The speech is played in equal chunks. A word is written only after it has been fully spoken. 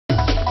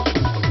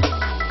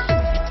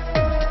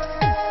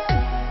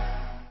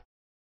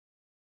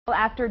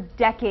After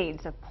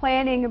decades of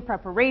planning and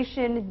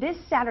preparation, this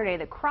Saturday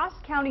the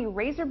cross-county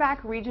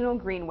Razorback Regional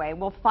Greenway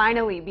will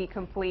finally be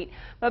complete.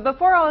 But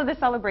before all of the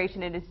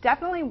celebration, it is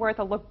definitely worth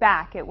a look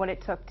back at what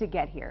it took to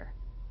get here.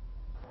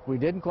 We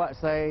didn't quite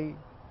say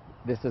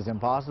this is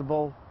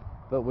impossible,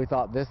 but we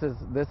thought this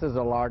is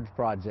a large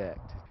project.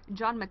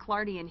 John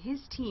McClarty and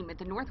his team at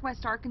the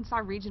Northwest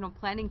Arkansas Regional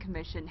Planning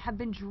Commission have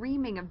been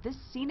dreaming of this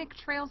scenic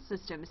trail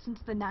system since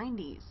the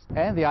 90s.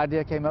 And the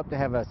idea came up to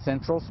have a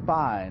central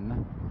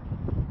spine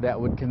that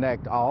would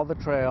connect all the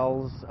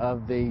trails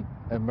of the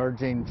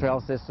emerging trail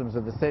systems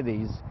of the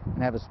cities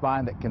and have a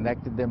spine that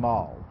connected them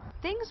all.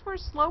 Things were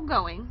slow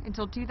going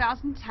until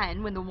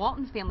 2010 when the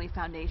Walton Family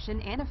Foundation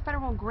and a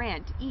federal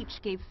grant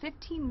each gave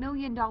 $15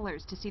 million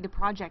to see the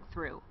project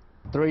through.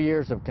 3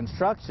 years of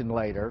construction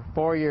later,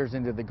 4 years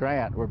into the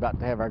grant, we're about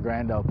to have our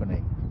grand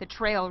opening. The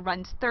trail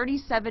runs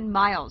 37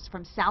 miles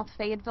from South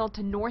Fayetteville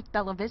to North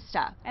Bella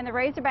Vista. And the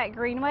Razorback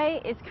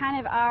Greenway is kind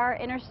of our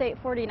Interstate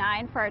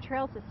 49 for our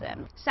trail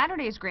system.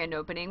 Saturday's grand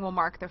opening will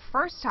mark the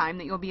first time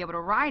that you'll be able to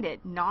ride it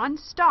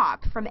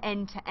non-stop from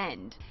end to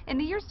end. In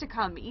the years to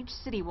come, each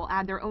city will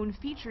add their own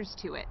features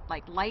to it,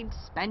 like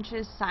lights,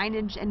 benches,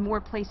 signage, and more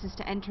places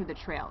to enter the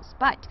trails.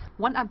 But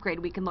one upgrade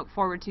we can look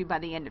forward to by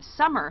the end of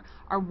summer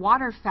are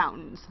water fountains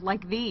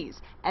like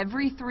these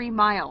every 3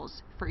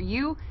 miles for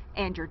you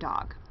and your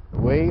dog.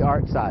 We are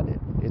excited.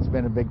 It's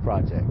been a big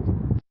project.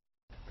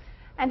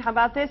 And how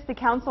about this? The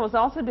council is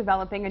also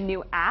developing a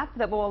new app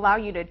that will allow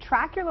you to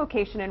track your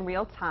location in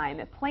real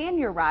time, plan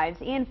your rides,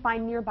 and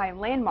find nearby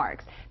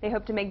landmarks. They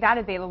hope to make that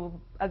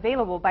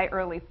available by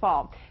early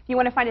fall. If you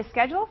want to find a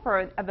schedule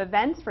of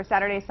events for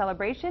Saturday's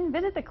celebration,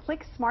 visit the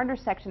Click Smarter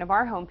section of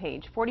our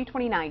homepage,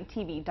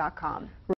 4029tv.com.